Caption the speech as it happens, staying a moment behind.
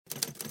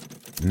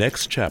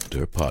Next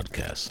Chapter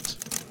Podcasts.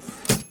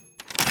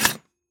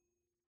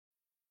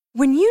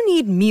 When you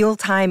need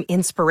mealtime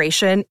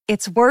inspiration,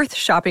 it's worth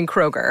shopping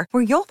Kroger,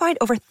 where you'll find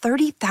over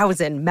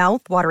 30,000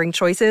 mouth-watering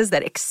choices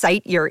that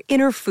excite your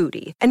inner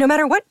foodie. And no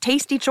matter what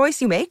tasty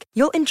choice you make,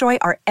 you'll enjoy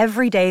our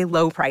everyday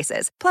low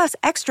prices, plus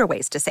extra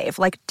ways to save,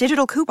 like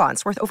digital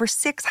coupons worth over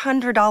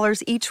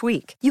 $600 each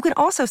week. You can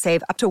also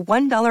save up to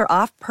 $1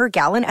 off per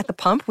gallon at the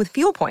pump with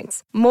fuel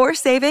points. More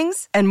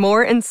savings and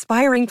more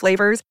inspiring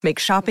flavors make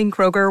shopping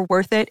Kroger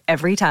worth it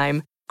every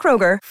time.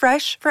 Kroger,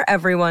 fresh for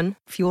everyone.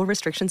 Fuel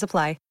restrictions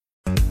apply.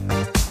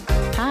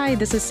 Hi,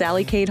 this is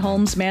Sally Kate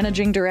Holmes,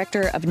 Managing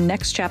Director of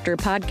Next Chapter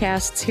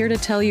Podcasts, here to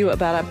tell you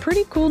about a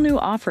pretty cool new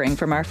offering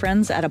from our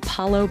friends at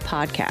Apollo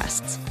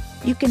Podcasts.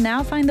 You can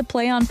now find the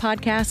Play On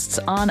podcasts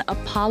on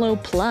Apollo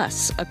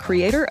Plus, a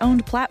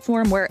creator-owned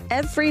platform where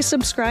every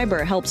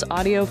subscriber helps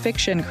audio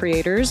fiction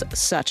creators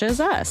such as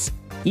us.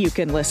 You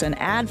can listen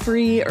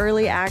ad-free,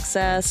 early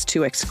access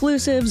to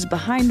exclusives,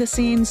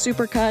 behind-the-scenes,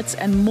 supercuts,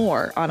 and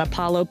more on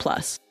Apollo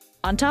Plus.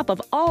 On top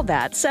of all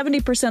that,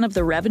 70% of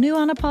the revenue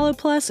on Apollo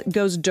Plus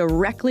goes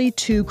directly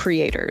to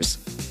creators.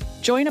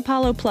 Join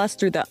Apollo Plus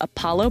through the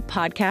Apollo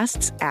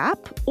Podcasts app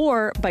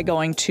or by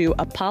going to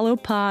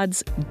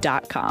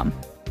apollopods.com.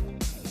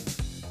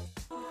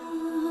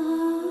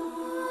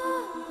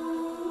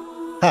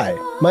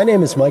 Hi, my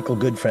name is Michael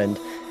Goodfriend,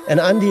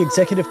 and I'm the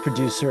executive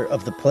producer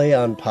of the Play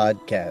On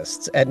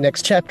podcasts at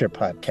Next Chapter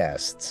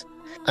Podcasts.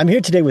 I'm here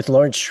today with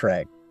Lawrence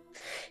Shragge.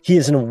 He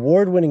is an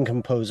award-winning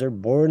composer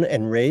born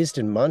and raised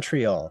in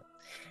Montreal.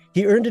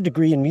 He earned a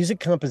degree in music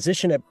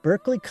composition at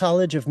Berklee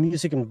College of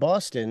Music in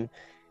Boston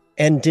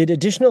and did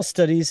additional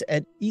studies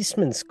at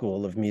Eastman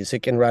School of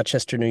Music in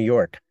Rochester, New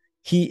York.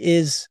 He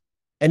is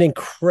an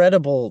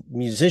incredible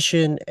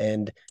musician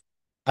and,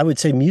 I would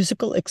say,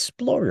 musical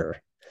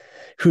explorer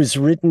who's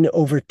written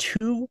over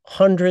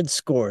 200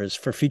 scores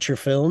for feature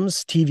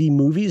films, TV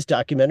movies,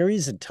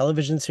 documentaries, and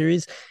television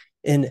series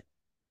in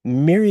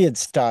myriad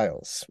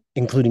styles,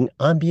 including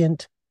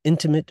ambient,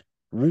 intimate,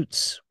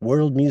 roots,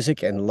 world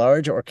music, and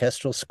large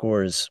orchestral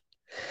scores.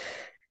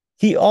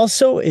 He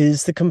also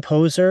is the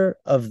composer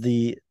of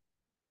the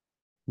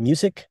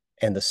music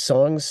and the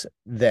songs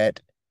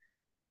that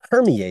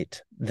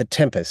permeate The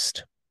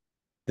Tempest,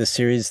 the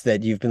series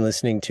that you've been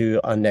listening to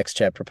on Next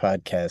Chapter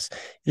Podcast.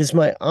 It is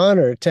my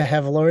honor to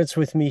have Lawrence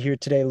with me here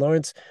today.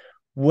 Lawrence,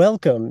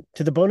 welcome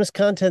to the bonus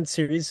content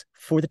series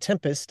for The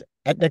Tempest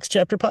at Next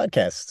Chapter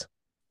Podcasts.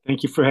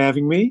 Thank you for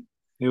having me.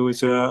 It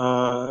was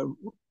a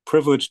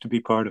privilege to be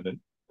part of it.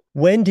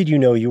 When did you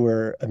know you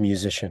were a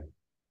musician?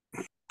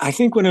 I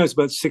think when I was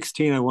about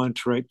 16, I wanted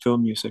to write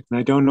film music, and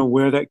I don't know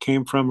where that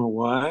came from or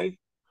why.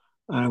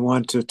 I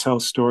wanted to tell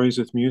stories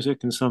with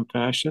music in some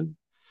fashion,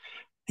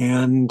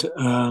 and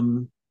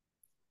I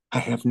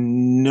have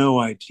no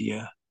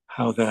idea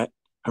how that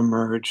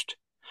emerged,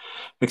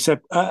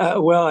 except,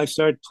 I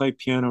started to play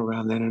piano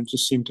around then, and it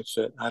just seemed to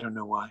fit. I don't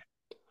know why.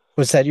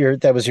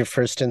 That was your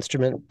first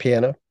instrument,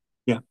 piano?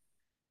 Yeah.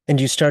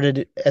 And you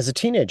started as a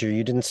teenager.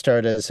 You didn't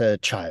start as a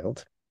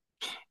child.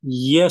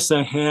 Yes,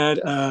 I had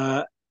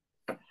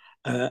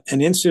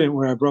an incident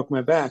where I broke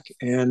my back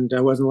and I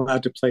wasn't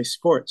allowed to play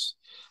sports.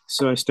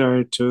 So I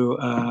started to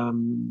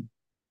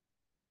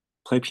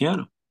play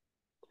piano.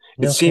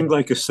 It seemed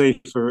like a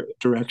safer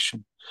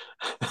direction.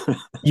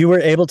 You were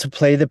able to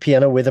play the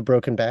piano with a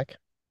broken back?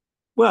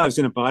 Well, I was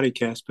in a body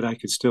cast, but I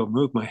could still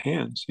move my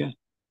hands. Yeah.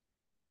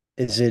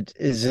 Is it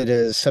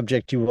a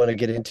subject you want to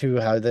get into,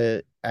 how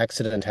the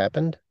accident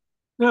happened?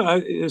 No,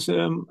 as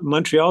a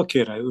Montreal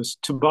kid, I was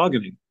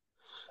tobogganing.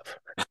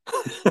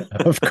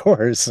 Of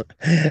course.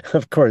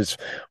 Of course.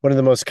 One of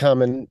the most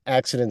common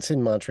accidents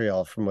in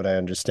Montreal, from what I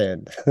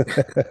understand.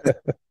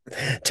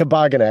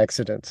 Toboggan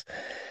accidents.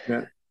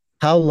 Yeah.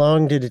 How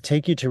long did it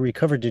take you to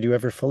recover? Did you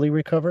ever fully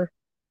recover?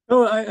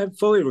 Oh, I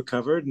fully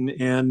recovered,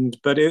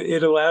 but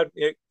it allowed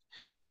it.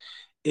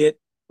 It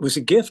was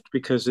a gift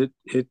because it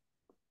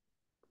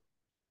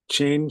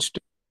changed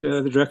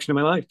the direction of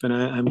my life, and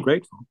I'm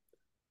grateful.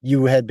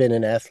 You had been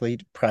an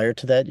athlete prior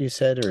to that, you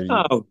said?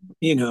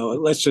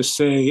 Let's just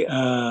say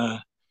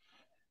the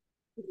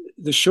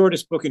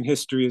shortest book in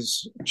history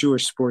is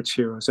Jewish Sports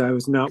Heroes. I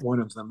was not one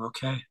of them,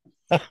 okay?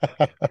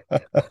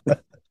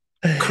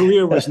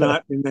 Career was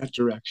not in that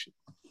direction.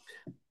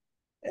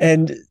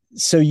 And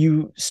so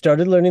you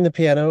started learning the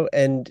piano,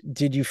 and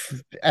did you,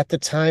 at the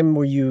time,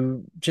 were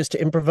you just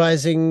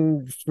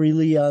improvising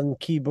freely on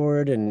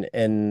keyboard and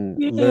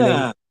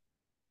learning?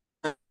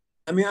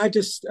 I mean,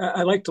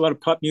 I liked a lot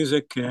of pop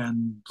music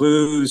and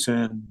blues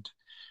and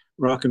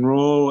rock and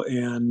roll,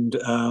 and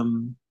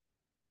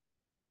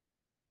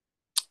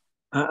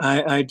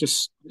I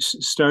just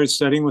started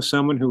studying with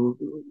someone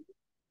who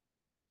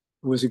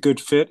was a good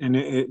fit, and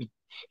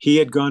he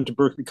had gone to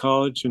Berklee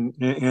College, and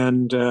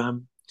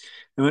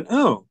I went,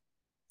 oh,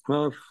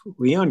 well, if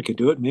Leon could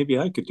do it, maybe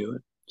I could do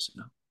it. So,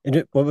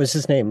 And what was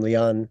his name?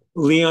 Leon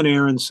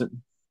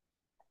Aronson.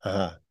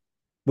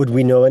 Would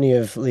we know any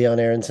of Leon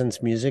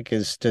Aronson's music?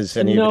 Does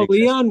any of it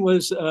exist? Leon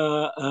was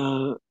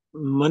a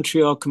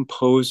Montreal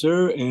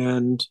composer,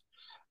 and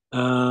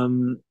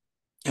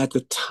At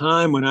the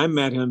time when I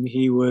met him,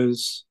 he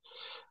was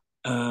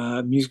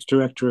music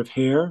director of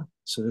Hair.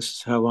 So this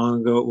is how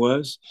long ago it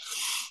was.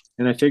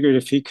 And I figured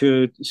if he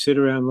could sit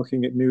around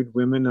looking at nude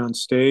women on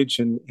stage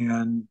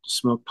and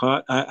smoke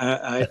pot,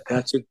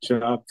 that's a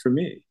job for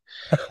me.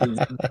 You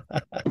know?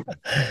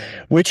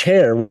 Which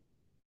Hair?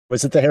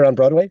 Was it the Hair on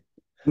Broadway?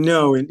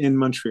 No, in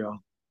Montreal.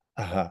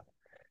 Uh-huh.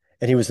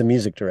 And he was the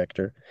music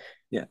director.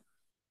 Yeah.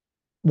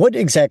 What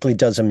exactly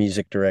does a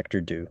music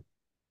director do?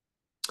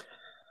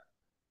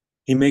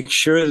 He makes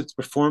sure that the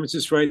performance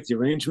is right, the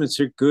arrangements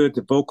are good,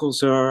 the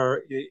vocals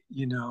are,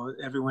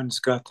 everyone's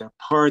got their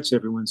parts,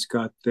 everyone's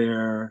got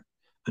their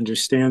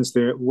understands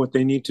their what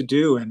they need to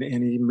do, and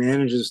he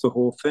manages the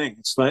whole thing.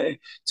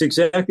 It's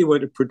exactly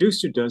what a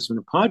producer does in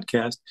a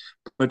podcast,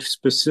 but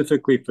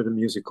specifically for the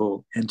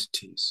musical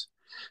entities.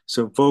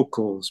 So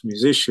vocals,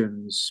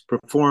 musicians,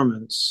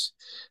 performance,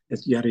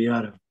 yada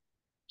yada.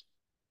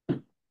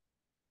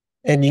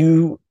 And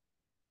you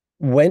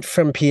went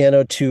from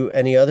piano to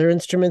any other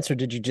instruments, or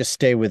did you just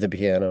stay with the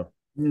piano?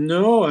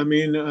 No, I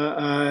mean,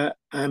 I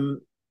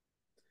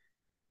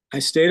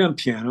stayed on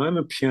piano. I'm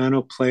a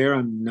piano player.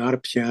 I'm not a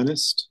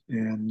pianist,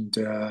 and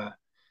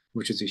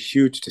which is a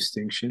huge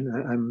distinction.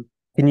 I'm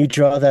Can you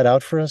draw that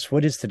out for us?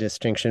 What is the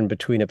distinction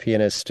between a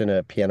pianist and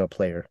a piano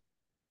player?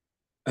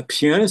 a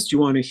pianist. You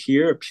want to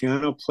hear a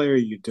piano player.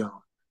 You don't.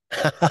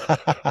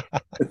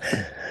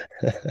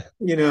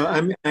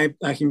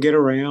 I can get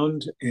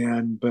around,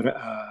 but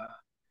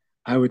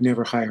I would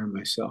never hire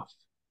myself.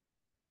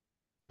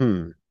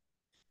 Hmm.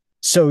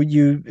 So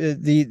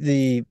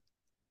the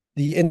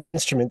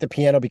instrument, the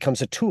piano,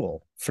 becomes a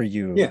tool for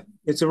you. Yeah,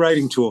 it's a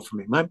writing tool for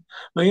me. My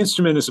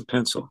instrument is a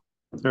pencil,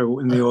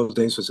 or in the old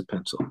days was a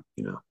pencil.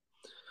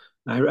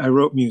 I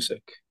wrote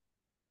music.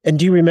 And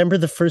do you remember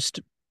the first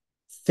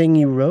thing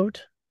you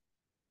wrote?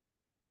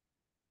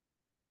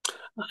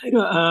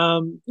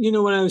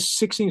 When I was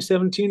 16,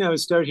 17, I would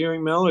start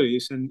hearing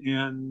melodies and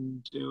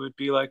it would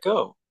be like,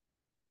 oh,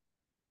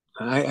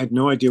 I had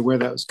no idea where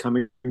that was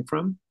coming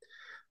from.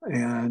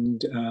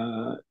 And,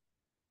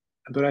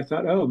 but I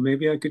thought, oh,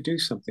 maybe I could do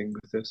something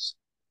with this.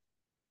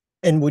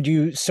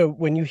 And so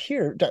when you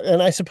hear,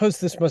 and I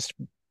suppose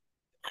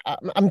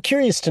I'm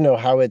curious to know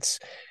how it's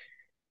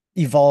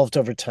evolved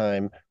over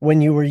time.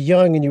 When you were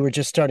young and you were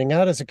just starting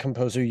out as a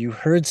composer, you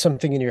heard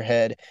something in your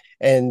head,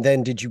 and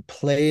then did you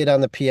play it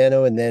on the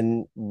piano and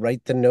then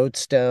write the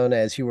notes down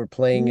as you were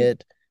playing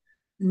it?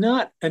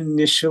 Not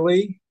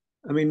initially.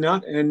 I mean,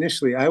 not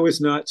initially. I was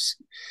not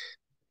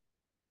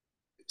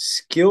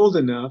skilled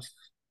enough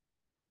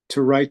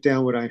to write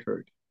down what I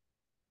heard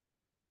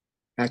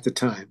at the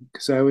time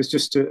because I was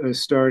just a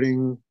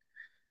starting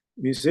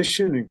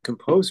musician and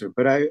composer,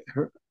 but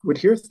would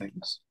hear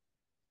things.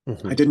 I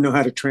Mhm. didn't know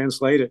how to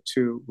translate it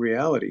to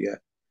reality yet.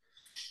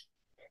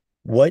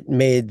 What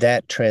made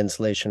that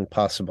translation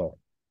possible?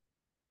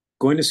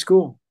 Going to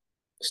school,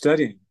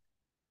 studying,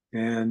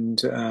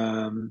 and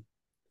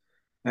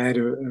I had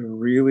a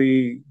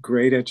really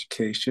great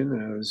education.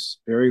 I was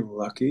very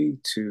lucky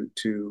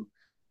to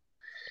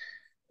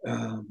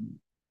um,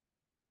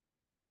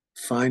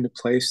 find a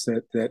place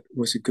that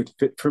was a good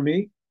fit for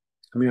me.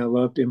 I mean, I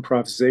loved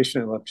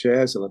improvisation. I loved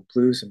jazz. I loved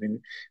blues. I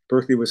mean,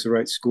 Berkeley was the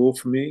right school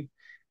for me.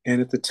 And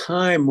at the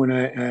time when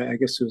I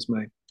guess it was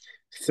my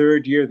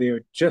third year, they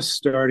were just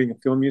starting a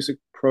film music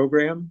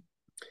program,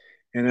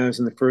 and I was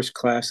in the first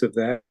class of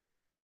that.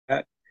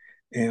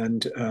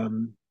 And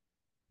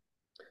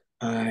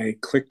I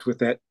clicked with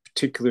that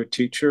particular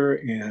teacher,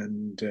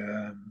 and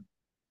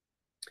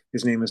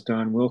his name is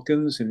Don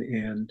Wilkins,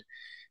 and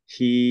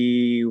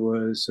he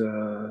was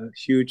a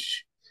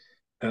huge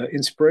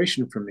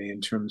inspiration for me in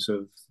terms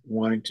of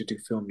wanting to do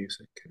film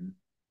music. And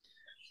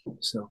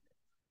so,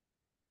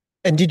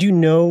 And did you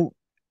know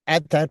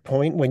at that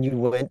point when you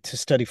went to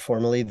study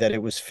formally that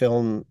it was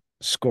film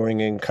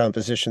scoring and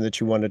composition that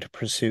you wanted to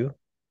pursue?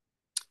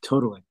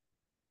 totally.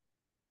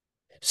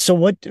 So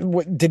what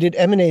did it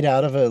emanate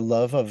out of a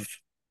love of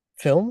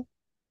film?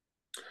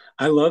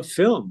 I love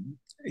film.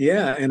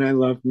 Yeah, and I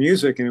love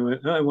music. And I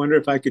went, oh, I wonder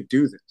if I could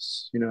do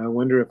this. I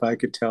wonder if I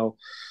could tell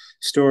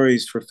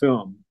stories for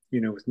film,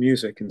 with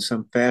music in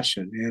some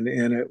fashion. And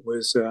it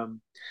was,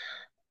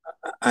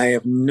 I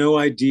have no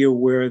idea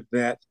where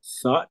that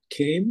thought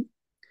came,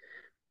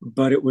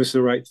 but it was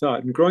the right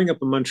thought. And growing up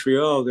in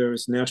Montreal, there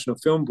was a National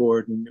Film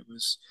Board, and it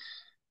was,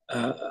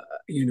 uh,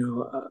 you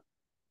know, uh,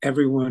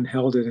 everyone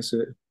held it as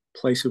a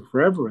place of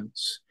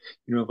reverence,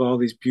 of all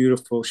these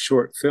beautiful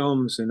short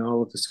films and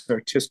all of this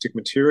artistic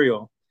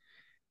material.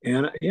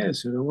 And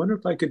yes, and I wonder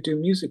if I could do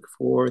music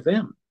for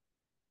them,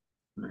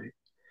 right?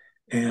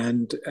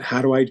 And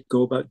how do I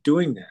go about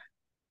doing that?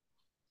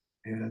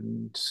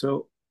 And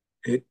so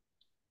it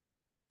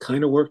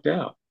kind of worked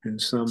out in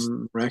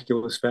some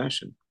miraculous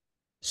fashion.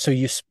 So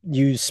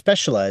you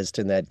specialized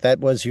in that. That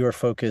was your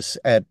focus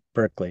at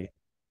Berkeley.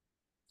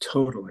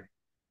 Totally.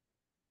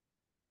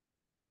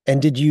 And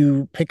did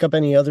you pick up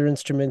any other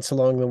instruments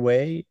along the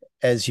way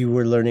as you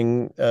were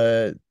learning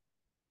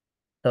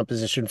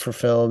composition for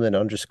film and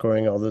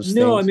underscoring all those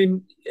No, I things?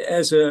 mean,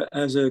 as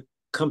a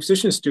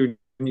composition student,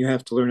 you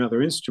have to learn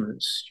other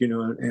instruments,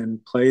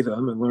 and play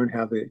them and learn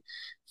how they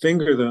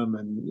finger them.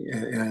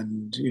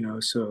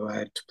 So I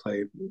had to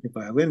play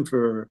violin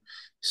for a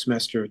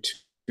semester or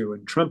two,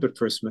 and trumpet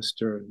for a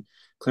semester, and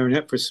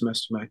clarinet for a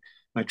semester.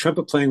 My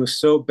trumpet playing was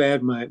so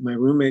bad, my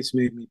roommates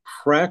made me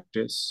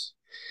practice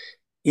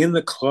in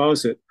the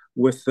closet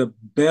with the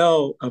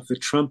bell of the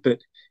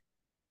trumpet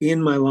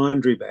in my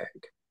laundry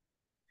bag.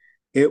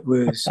 It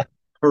was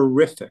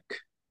horrific,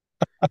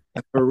 a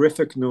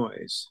horrific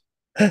noise.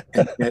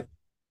 And yet,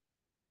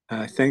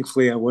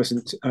 thankfully, I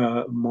wasn't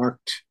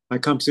marked. My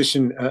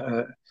composition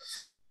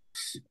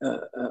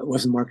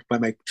wasn't marked by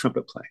my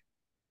trumpet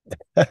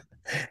playing.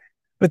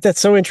 But that's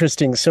so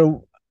interesting.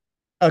 So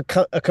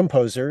a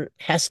composer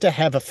has to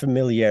have a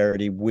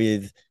familiarity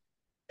with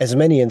as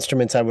many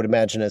instruments, I would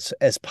imagine,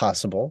 as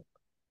possible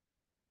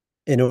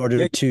in order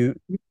Yeah, to.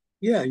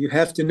 yeah, you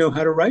have to know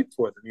how to write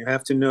for them. You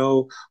have to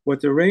know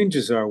what the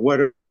ranges are. What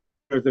are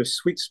the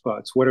sweet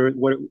spots?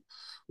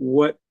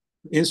 What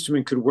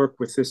instrument could work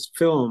with this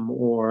film,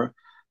 or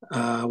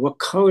what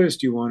colors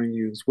do you want to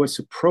use? What's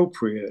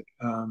appropriate,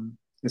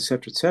 et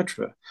cetera, et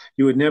cetera.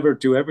 You would never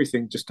do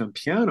everything just on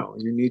piano.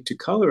 You need to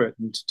color it,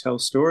 and to tell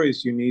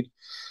stories, you need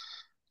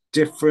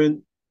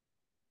different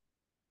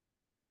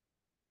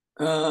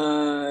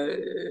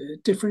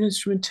different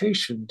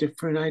instrumentation,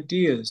 different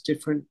ideas,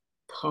 different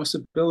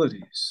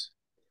possibilities,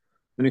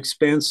 an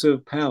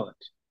expansive palette.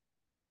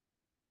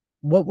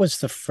 What was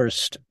the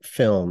first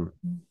film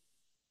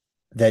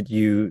that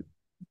you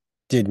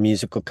did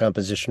musical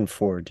composition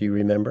for? Do you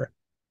remember?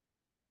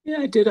 Yeah,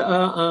 I did.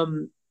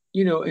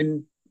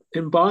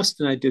 In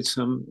Boston, I did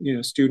some,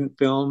 student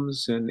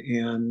films,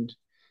 and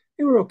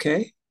they were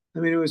okay. I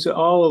mean, it was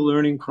all a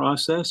learning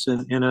process,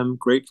 and I'm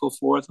grateful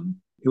for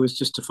them. It was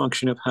just a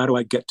function of how do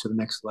I get to the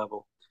next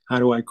level? How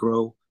do I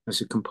grow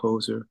as a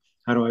composer?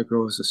 How do I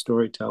grow as a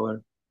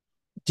storyteller?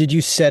 Did you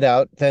set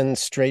out then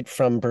straight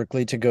from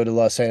Berkeley to go to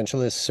Los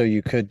Angeles so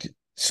you could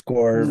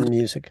score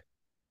music?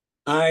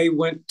 I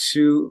went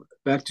to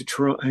back to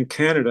Toronto in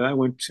Canada.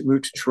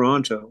 Moved to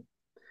Toronto,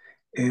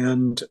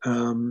 and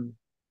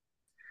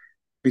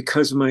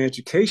because of my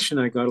education,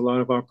 I got a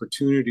lot of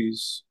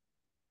opportunities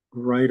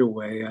right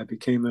away. I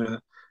became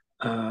a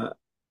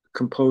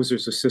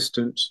composer's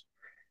assistant,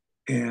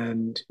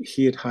 and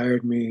he had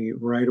hired me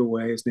right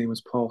away. His name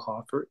was Paul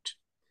Hoffert,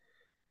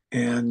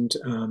 and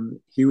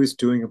he was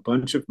doing a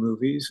bunch of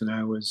movies, and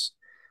I was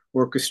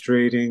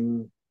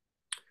orchestrating,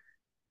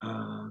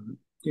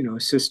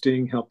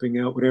 assisting, helping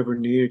out, whatever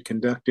needed,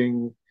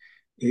 conducting.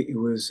 It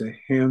was a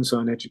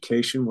hands-on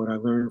education. What I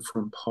learned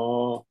from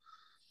Paul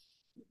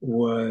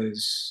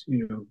was,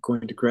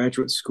 going to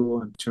graduate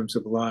school in terms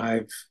of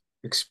life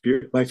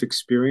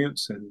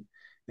experience and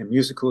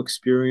musical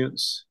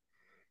experience.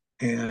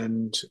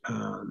 And,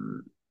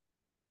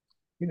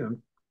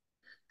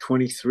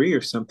 23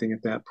 or something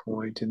at that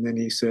point. And then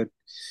he said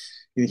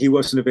he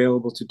wasn't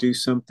available to do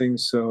something.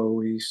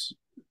 So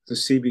the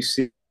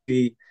CBC,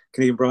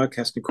 Canadian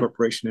Broadcasting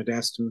Corporation, had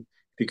asked him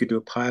if he could do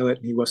a pilot,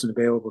 and he wasn't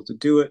available to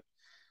do it.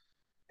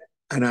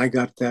 And I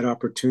got that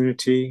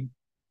opportunity.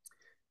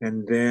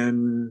 And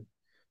then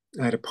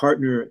I had a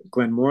partner,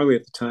 Glenn Morley,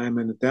 at the time,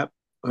 and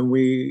when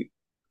we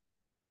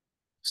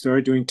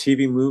started doing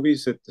TV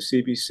movies at the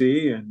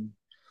CBC and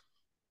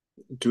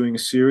doing a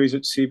series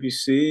at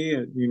CBC,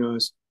 and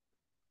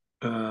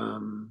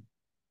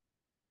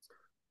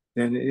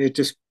then it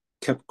just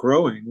kept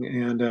growing.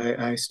 And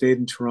I stayed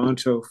in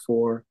Toronto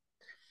for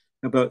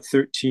about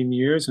 13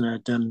 years, and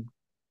I'd done,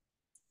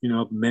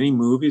 many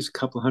movies, a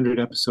couple hundred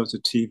episodes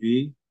of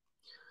TV.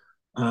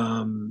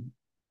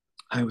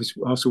 I was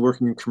also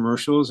working in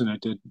commercials, and I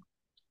did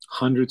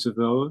hundreds of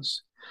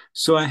those.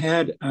 So I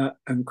had an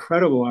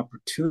incredible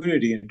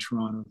opportunity in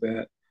Toronto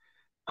that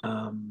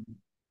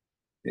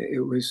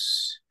it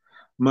was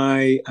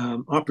my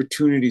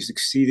opportunities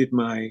exceeded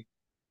my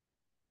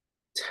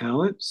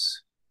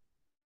talents,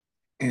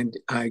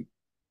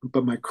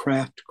 but my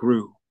craft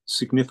grew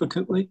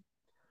significantly.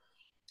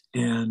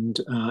 And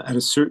at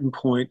a certain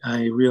point,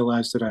 I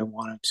realized that I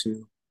wanted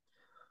to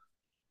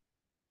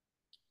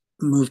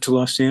move to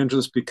Los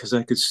Angeles because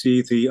I could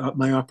see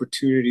my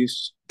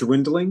opportunities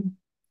dwindling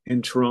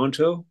in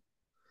Toronto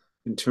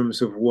in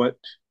terms of what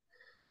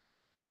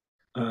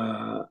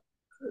the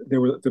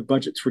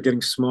budgets were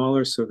getting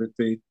smaller, so that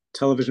the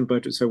television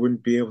budgets, I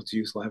wouldn't be able to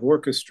use live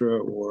orchestra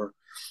or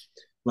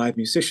live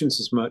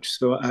musicians as much.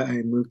 So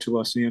I moved to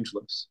Los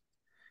Angeles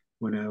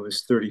when I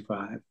was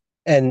 35.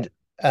 And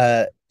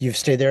you've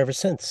stayed there ever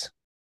since.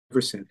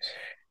 Ever since.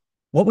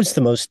 What was the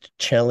most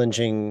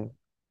challenging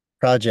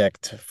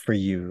project for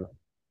you?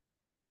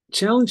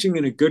 Challenging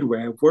in a good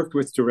way. I've worked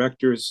with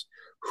directors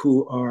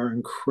who are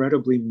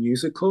incredibly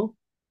musical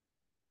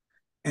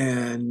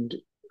and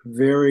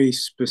very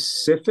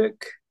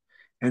specific,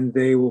 and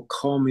they will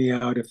call me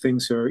out if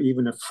things are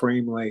even a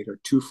frame late or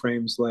 2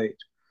 frames late,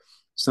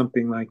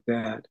 something like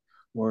that.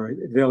 Or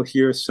they'll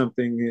hear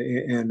something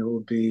and it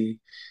will be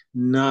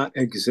not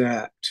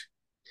exact.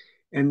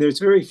 And there's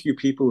very few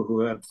people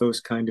who have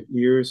those kind of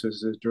ears.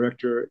 There's a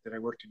director that I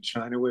worked in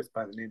China with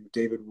by the name of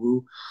David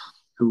Wu,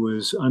 who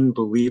was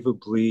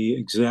unbelievably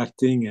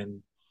exacting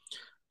and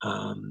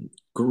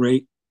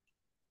great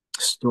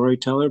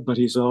storyteller, but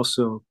he's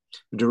also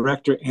a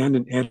director and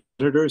an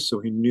editor, so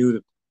he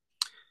knew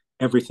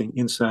everything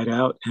inside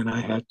out, and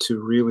I had to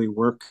really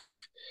work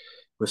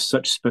with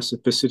such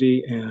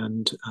specificity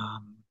and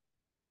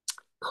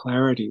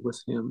clarity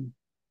with him.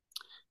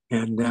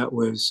 And that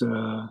was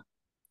an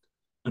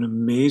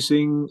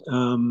amazing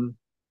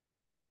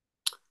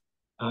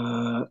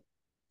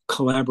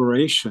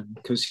collaboration,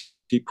 because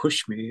he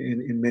pushed me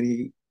in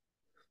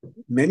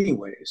many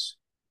ways.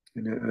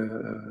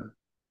 And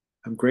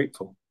I'm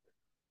grateful.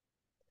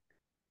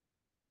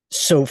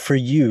 So for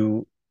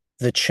you,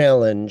 the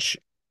challenge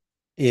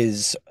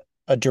is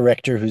a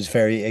director who's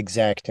very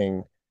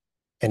exacting,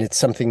 and it's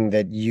something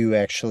that you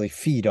actually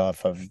feed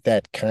off of,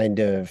 that kind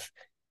of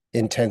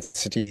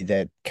intensity,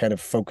 that kind of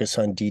focus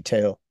on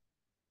detail.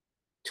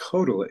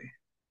 Totally.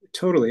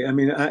 Totally. I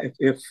mean,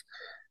 if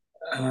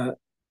uh,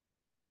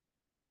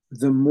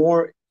 the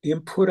more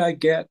input I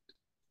get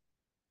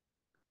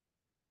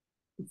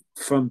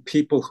from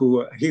people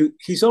who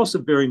he's also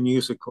very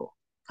musical.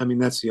 I mean,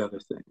 that's the other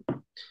thing.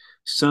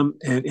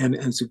 And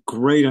it's a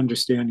great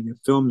understanding of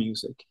film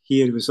music.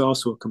 He was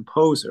also a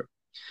composer,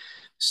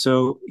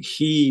 so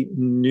he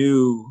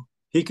knew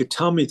he could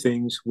tell me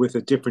things with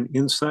a different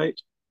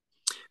insight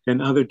than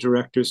other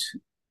directors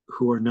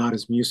who are not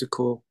as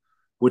musical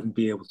wouldn't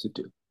be able to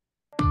do.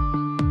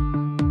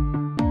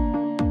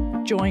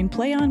 Join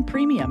Play On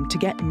Premium to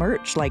get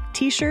merch like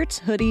t-shirts,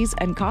 hoodies,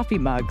 and coffee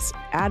mugs,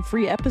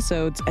 ad-free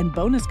episodes, and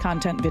bonus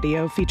content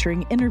video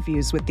featuring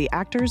interviews with the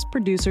actors,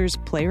 producers,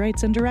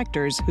 playwrights, and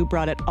directors who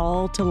brought it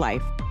all to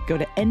life. Go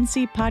to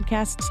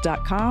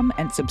ncpodcasts.com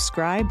and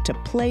subscribe to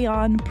Play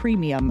On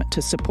Premium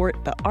to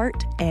support the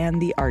art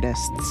and the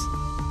artists.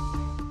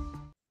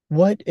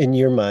 What, in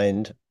your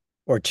mind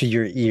or to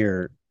your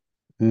ear,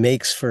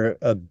 makes for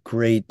a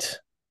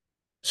great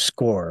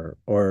score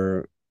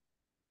or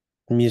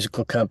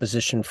musical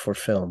composition for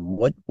film?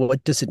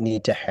 What does it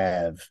need to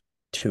have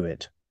to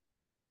it?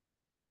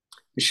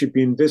 It should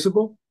be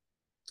invisible.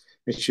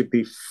 It should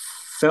be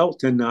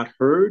felt and not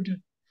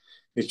heard.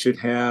 It should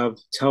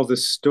tell the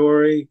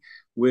story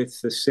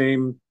with the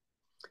same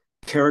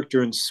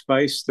character and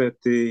spice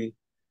that the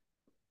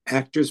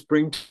actors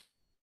bring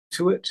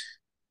to it.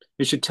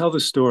 It should tell the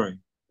story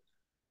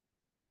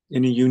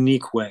in a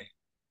unique way.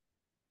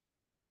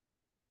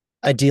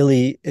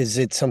 Ideally, is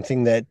it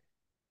something that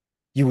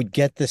you would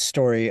get the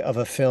story of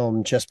a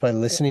film just by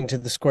listening to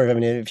the score? I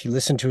mean, if you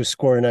listen to a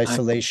score in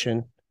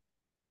isolation.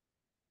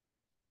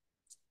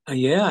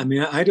 Yeah, I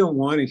mean, I don't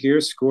want to hear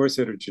scores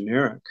that are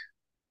generic.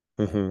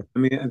 Mm-hmm. I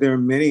mean, there are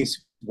many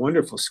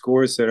wonderful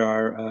scores that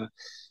are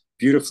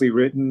beautifully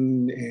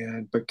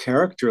written but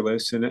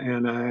characterless, and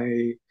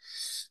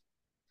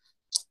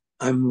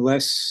I'm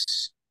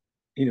less,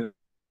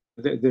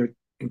 they're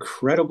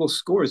incredible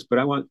scores, but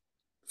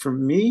for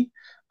me,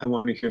 I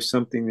want to hear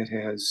something that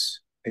has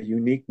a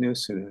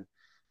uniqueness and a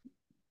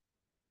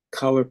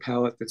color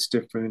palette that's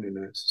different and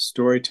a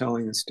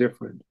storytelling that's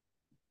different.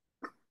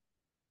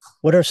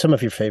 What are some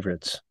of your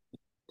favorites?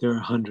 There are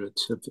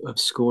hundreds of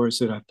scores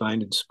that I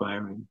find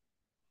inspiring.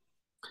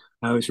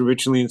 I was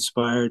originally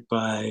inspired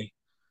by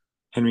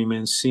Henry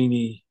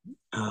Mancini,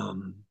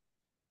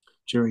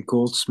 Jerry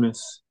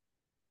Goldsmith.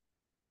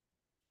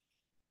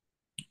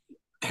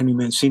 Henry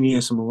Mancini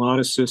as a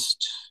melodicist,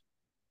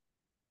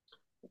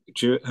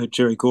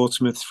 Jerry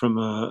Goldsmith from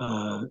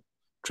a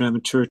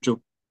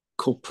dramaturgical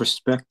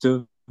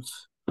perspective,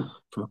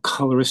 from a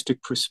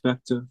coloristic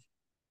perspective.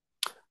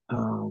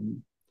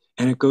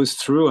 And it goes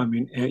through. I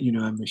mean,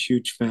 I'm a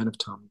huge fan of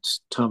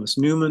Thomas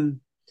Newman,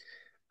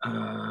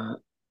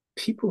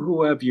 people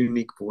who have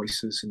unique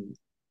voices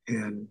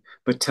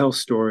but tell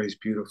stories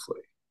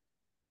beautifully.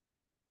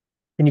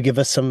 Can you give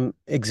us some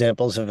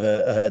examples of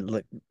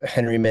a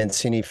Henry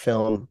Mancini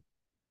film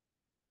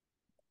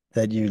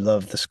that you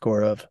love the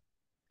score of?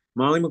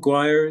 Molly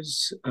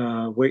Maguire's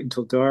Wait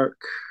Until Dark.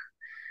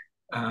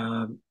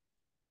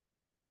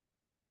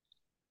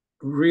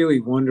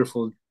 Really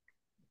wonderful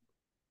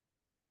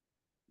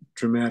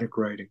dramatic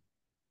writing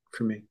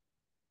for me.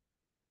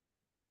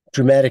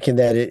 Dramatic in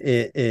that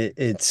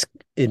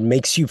it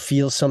makes you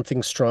feel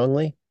something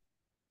strongly.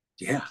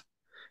 Yeah.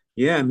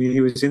 I mean, he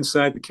was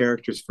inside the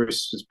characters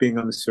versus being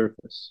on the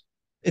surface.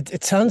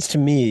 It sounds to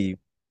me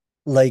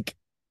like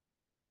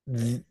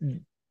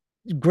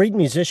great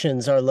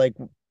musicians are like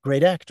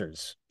great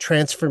actors,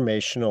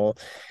 transformational,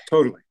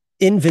 totally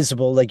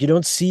invisible. Like you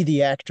don't see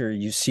the actor,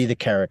 you see the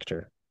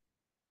character.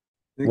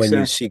 Exactly. When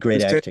you see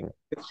great acting.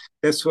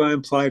 That's what I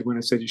implied when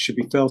I said it should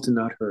be felt and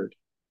not heard.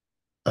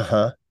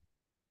 Uh-huh.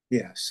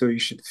 Yeah, so you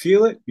should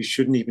feel it. You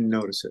shouldn't even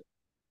notice it.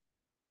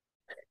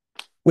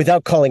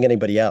 Without calling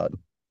anybody out,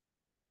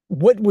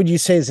 what would you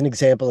say is an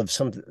example of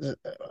some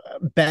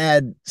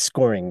bad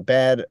scoring,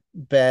 bad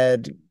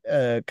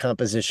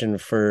composition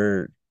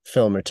for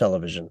film or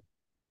television?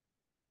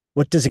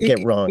 What does it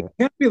get wrong? You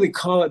can't really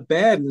call it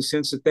bad in the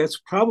sense that that's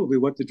probably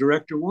what the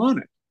director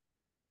wanted.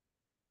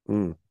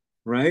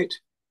 Right?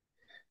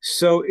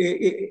 So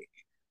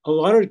a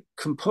lot of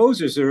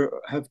composers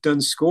have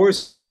done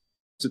scores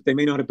that they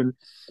may not have been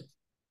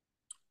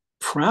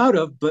proud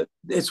of, but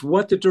it's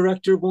what the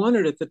director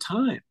wanted at the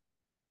time.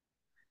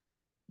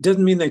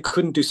 Doesn't mean they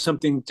couldn't do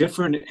something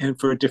different and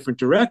for a different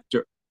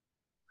director.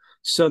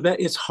 So that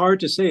it's hard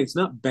to say. It's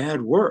not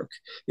bad work.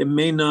 It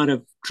may not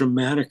have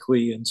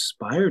dramatically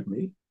inspired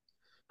me,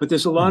 but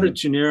there's a lot of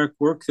generic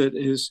work that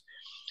is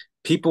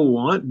people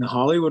want and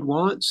Hollywood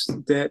wants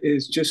that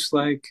is just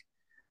like,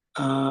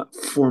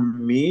 for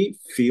me,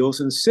 feels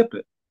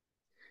insipid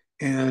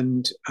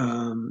and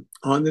on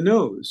the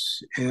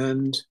nose.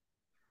 And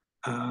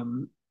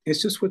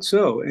it's just what's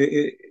so.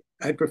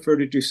 I'd prefer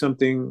to do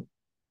something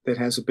that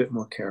has a bit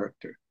more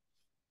character.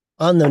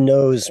 On the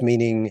nose,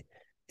 meaning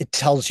it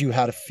tells you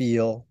how to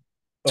feel,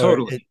 or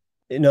Totally.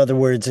 in other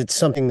words, it's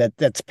something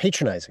that's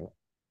patronizing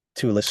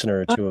to a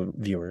listener or to a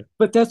viewer.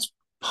 But that's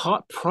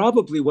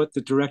probably what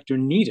the director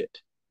needed.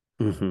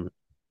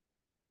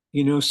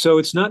 Mm-hmm. So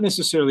it's not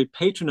necessarily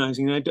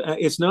patronizing.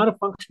 It's not a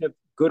function of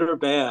good or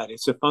bad.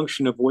 It's a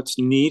function of what's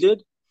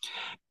needed.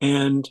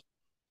 And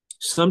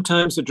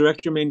sometimes the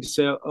director may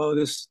say, "Oh,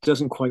 this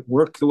doesn't quite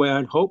work the way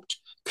I'd hoped.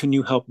 Can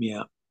you help me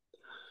out?"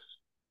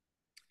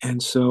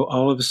 And so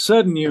all of a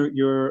sudden,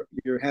 you're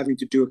having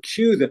to do a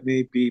cue that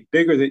may be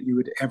bigger than you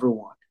would ever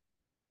want,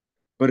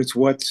 but it's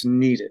what's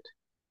needed.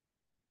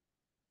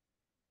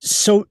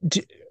 So,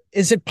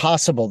 is it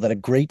possible that a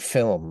great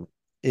film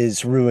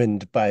is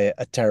ruined by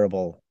a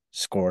terrible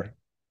score?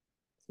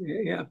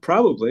 Yeah,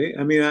 probably.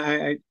 I mean,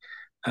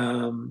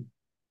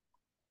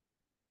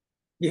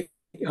 yeah,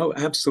 oh,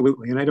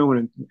 absolutely. And I don't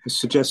want to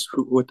suggest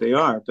what they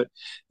are, but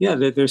yeah,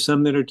 there's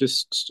some that are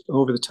just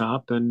over the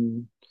top,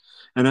 and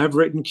I've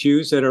written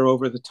cues that are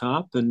over the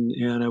top,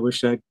 and I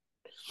wish I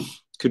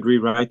could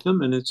rewrite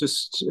them. And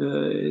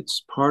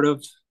it's part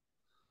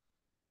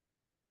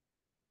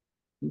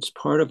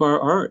of our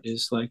art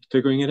is like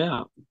figuring it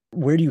out.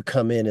 Where do you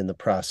come in the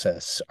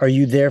process? Are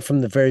you there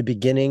from the very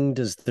beginning?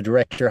 Does the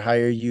director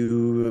hire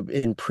you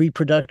in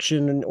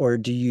pre-production, or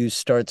do you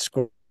start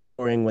scoring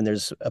when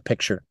there's a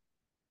picture?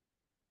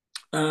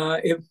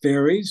 It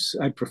varies.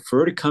 I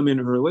prefer to come in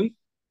early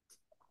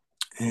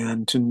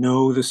and to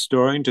know the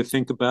story and to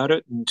think about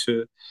it and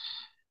to,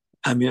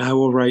 I mean, I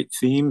will write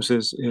themes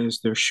as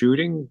they're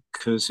shooting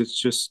because it's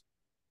just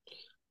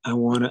I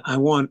want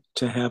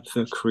to have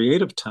the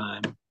creative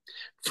time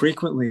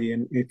frequently.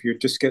 And if you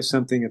just get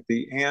something at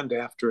the end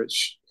after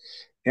it's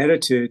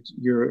edited,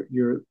 you're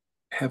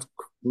have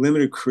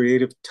limited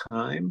creative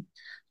time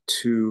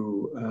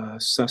to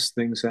suss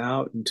things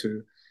out and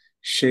to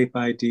shape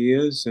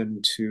ideas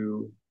and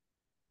to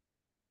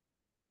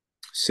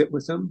sit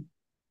with them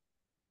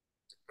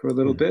for a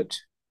little Mhm. bit.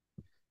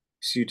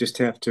 So you just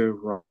have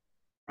to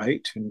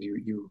write and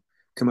you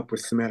come up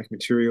with thematic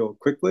material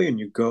quickly and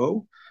you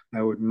go.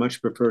 I would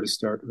much prefer to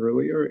start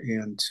earlier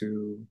and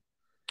to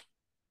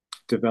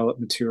develop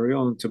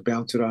material and to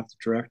bounce it off the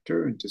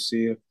director and to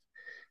see if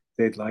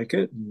they'd like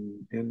it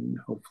and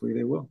hopefully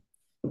they will.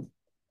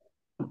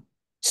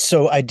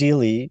 So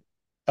ideally,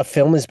 a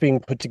film is being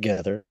put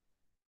together.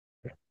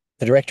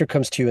 The director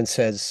comes to you and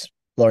says,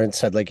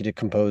 Lawrence, I'd like you to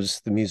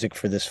compose the music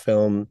for this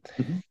film.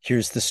 Mm-hmm.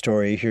 Here's the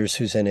story. Here's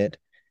who's in it.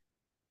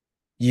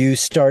 You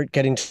start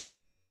getting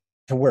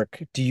to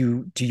work. Do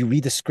you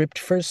read the script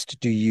first?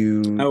 Do I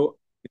you will,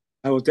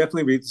 I will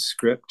definitely read the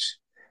script.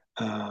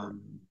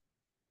 Um,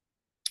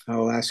 I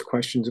will ask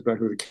questions about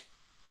who the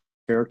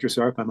characters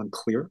are if I'm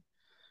unclear.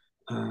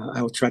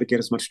 I will try to get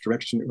as much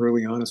direction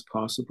early on as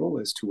possible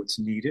as to what's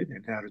needed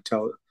and how to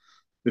tell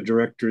the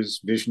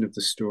director's vision of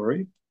the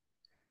story.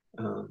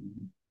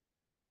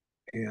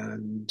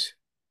 And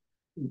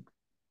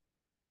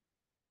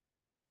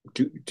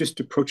just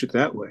approach it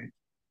that way.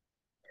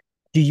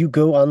 do you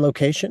go on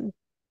location?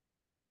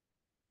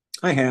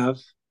 I have,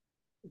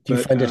 Do you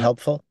but find it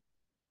helpful?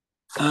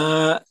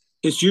 uh,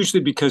 it's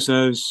usually because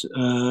I was,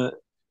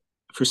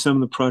 for some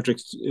of the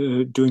projects,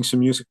 doing some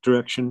music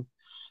direction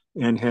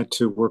and had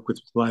to work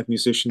with live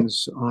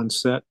musicians on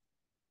set.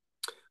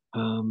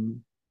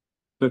 Um,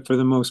 but for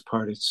the most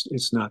part,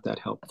 it's not that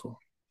helpful.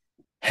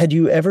 Had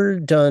you ever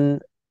done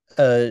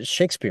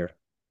Shakespeare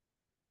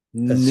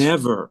as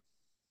Never,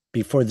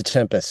 before The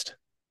Tempest?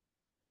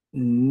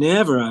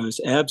 never. I was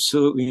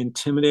absolutely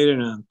intimidated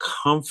and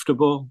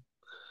uncomfortable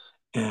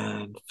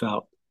and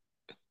felt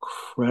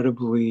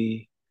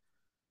incredibly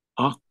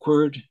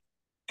awkward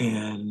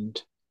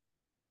and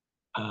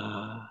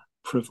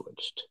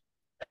privileged.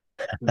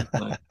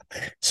 Like,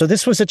 So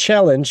this was a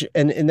challenge,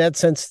 and in that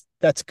sense,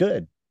 that's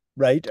good,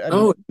 right? I mean,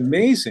 oh,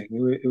 amazing!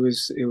 It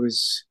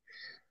was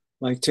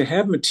like to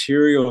have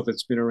material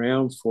that's been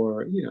around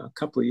for a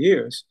couple of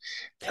years.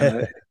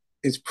 Uh,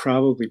 it's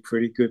probably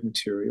pretty good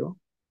material,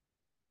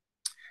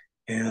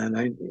 and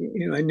I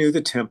knew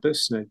the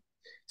Tempest, and I'd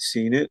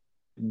seen it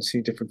and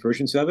seen different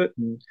versions of it,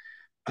 and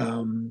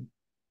um,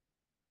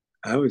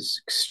 I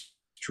was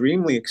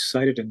extremely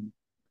excited and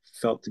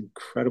felt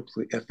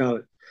incredibly. I found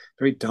it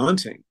very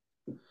daunting,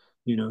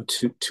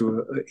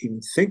 to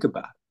even think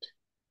about it.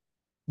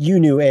 you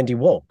knew Andy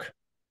Wolk.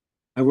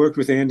 I worked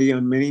with Andy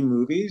on many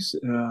movies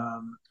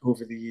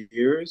over the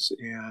years,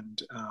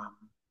 and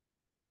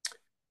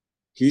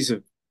he's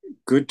a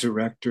good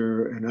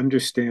director and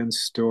understands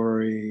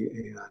story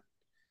and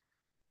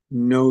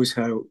knows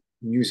how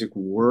music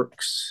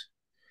works.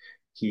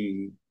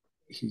 He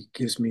he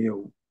gives me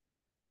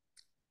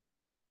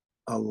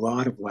a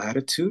lot of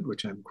latitude,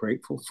 which I'm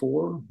grateful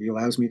for. He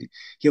allows me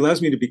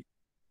to be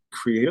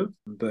creative,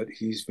 but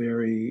he's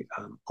very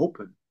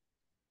open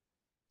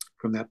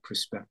from that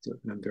perspective,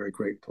 and I'm very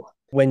grateful.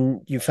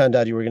 When you found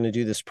out you were going to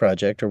do this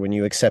project, or when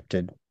you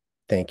accepted,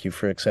 thank you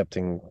for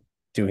accepting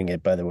doing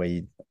it, by the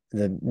way.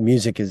 The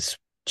music is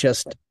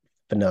just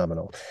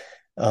phenomenal.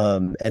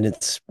 And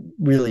it's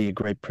really a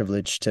great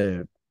privilege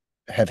to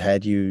have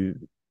had you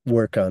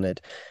work on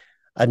it.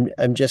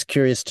 I'm just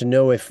curious to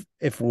know if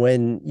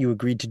when you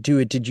agreed to do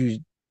it, did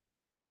you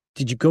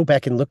go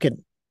back and look at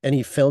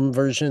any film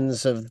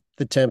versions of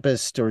The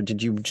Tempest, or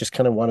did you just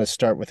kind of want to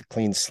start with a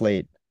clean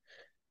slate?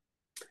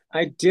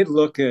 I did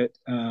look at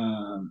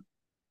uh,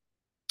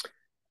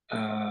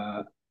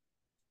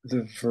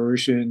 the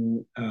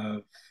version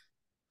of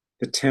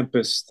The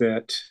Tempest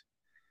that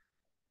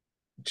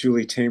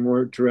Julie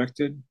Taymor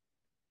directed,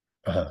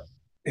 Uh-huh.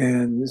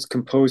 and this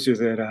composer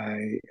that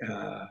I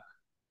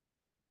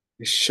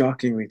is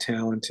shockingly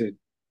talented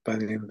by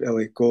the name of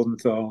Elliot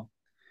Goldenthal.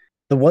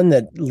 The one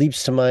that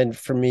leaps to mind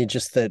for me,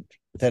 just that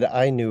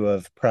I knew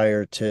of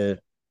prior to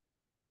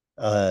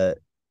uh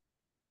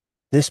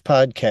this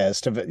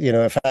podcast, of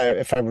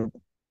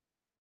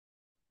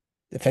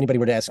if anybody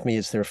were to ask me,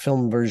 is there a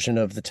film version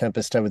of The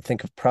Tempest, I would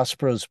think of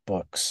Prospero's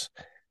Books,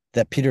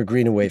 that Peter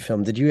Greenaway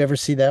film. Did you ever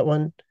see that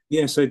one?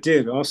 Yes, I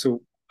did.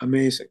 Also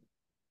amazing.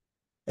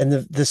 And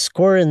the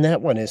score in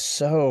that one is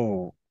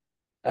so,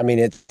 I mean,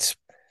 it's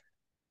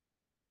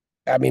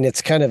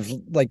kind of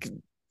like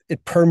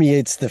it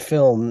permeates the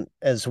film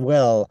as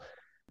well.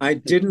 I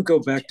didn't go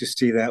back to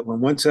see that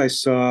one. Once I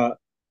saw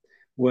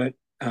what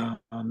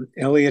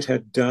Elliot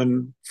had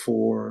done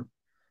for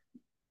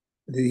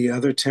the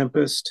other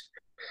Tempest,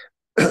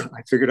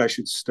 I figured I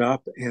should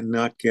stop and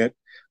not get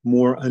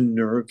more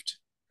unnerved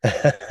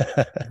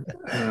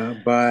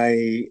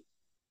by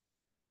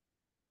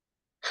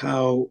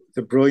how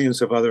the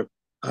brilliance of other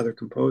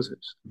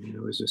composers. I mean,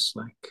 it was just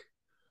like,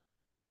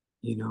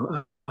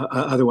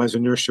 otherwise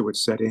inertia would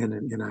set in,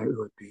 and I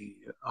would be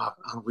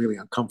really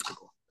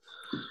uncomfortable.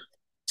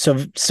 So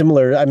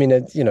similar, I mean,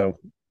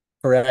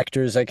 for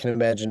actors, I can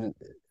imagine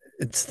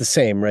it's the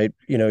same, right?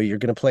 You're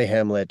going to play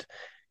Hamlet.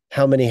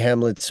 How many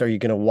Hamlets are you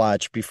going to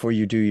watch before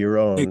you do your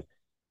own?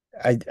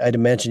 I'd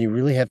imagine you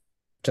really have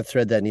to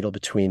thread that needle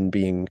between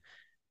being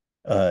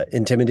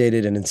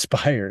intimidated and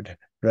inspired,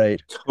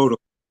 right?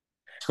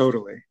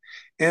 Totally.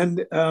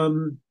 And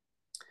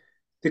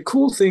the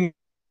cool thing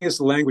is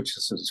the language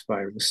is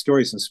inspiring, the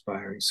story is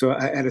inspiring. So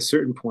at a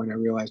certain point, I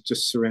realized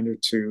just surrender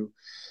to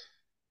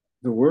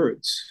the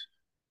words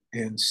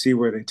and see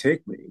where they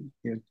take me.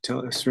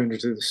 Surrender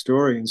to the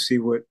story and see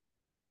what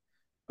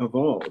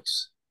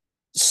evolves.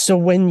 So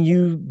when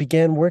you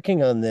began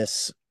working on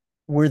this,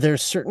 were there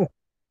certain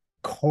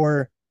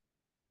core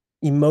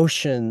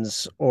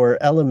emotions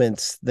or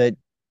elements that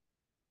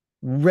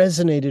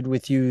resonated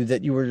with you,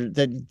 that you were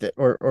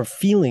or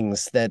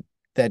feelings that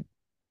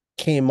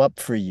came up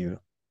for you?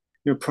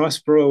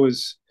 Prospero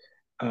is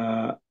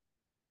a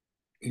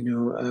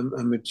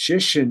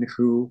magician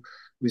who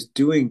was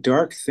doing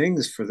dark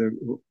things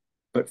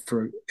but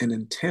for an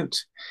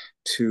intent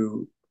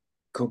to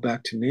go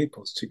back to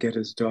Naples to get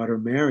his daughter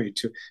married.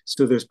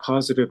 So there's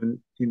positive and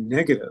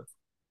negative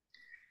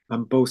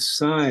on both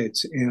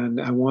sides, and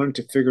I wanted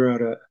to figure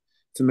out a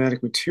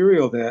thematic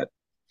material that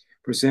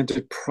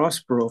presented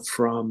Prospero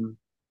from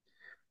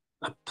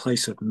a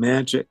place of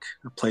magic,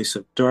 a place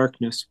of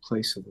darkness, a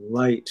place of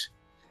light.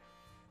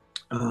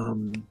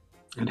 And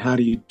how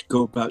do you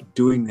go about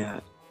doing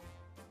that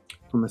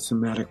from a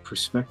thematic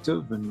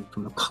perspective and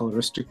from a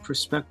coloristic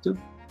perspective?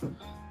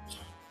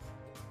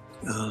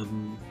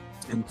 And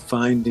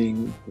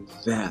finding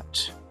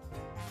that,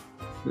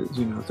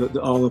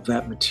 all of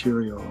that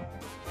material.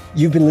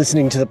 You've been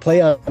listening to the Play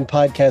On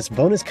Podcast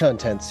bonus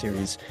content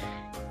series.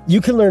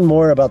 You can learn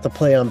more about the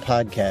Play On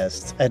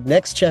Podcasts at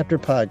Next Chapter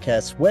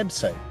Podcasts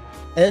website,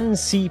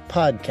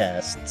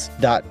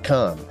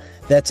 ncpodcasts.com.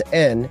 That's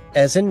N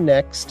as in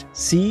next,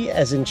 C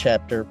as in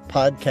chapter,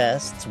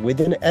 podcasts with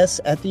an S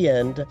at the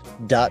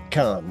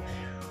end.com,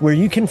 where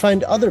you can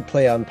find other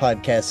Play On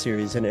Podcast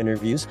series and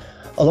interviews,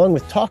 along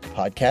with talk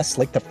podcasts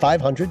like The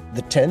 500,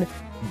 The 10,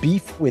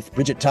 Beef with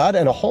Bridget Todd,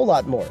 and a whole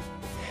lot more.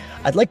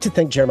 I'd like to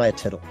thank Jeremiah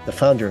Tittle, the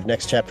founder of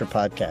Next Chapter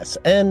Podcasts,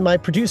 and my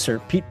producer,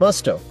 Pete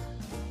Musto.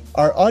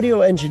 Our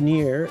audio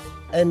engineer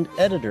and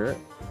editor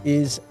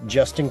is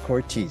Justin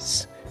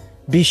Cortese.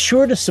 Be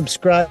sure to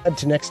subscribe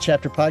to Next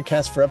Chapter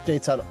Podcast for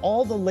updates on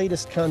all the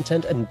latest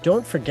content, and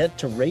don't forget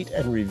to rate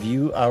and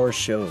review our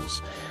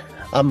shows.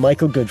 I'm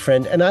Michael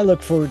Goodfriend, and I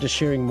look forward to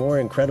sharing more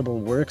incredible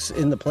works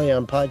in the Play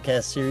On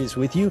Podcast series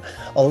with you,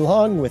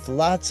 along with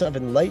lots of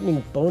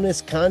enlightening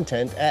bonus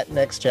content at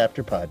Next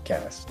Chapter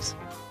Podcasts.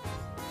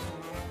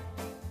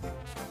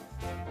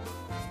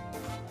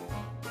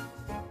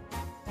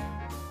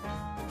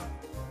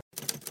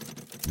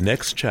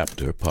 Next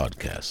Chapter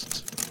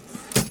Podcasts.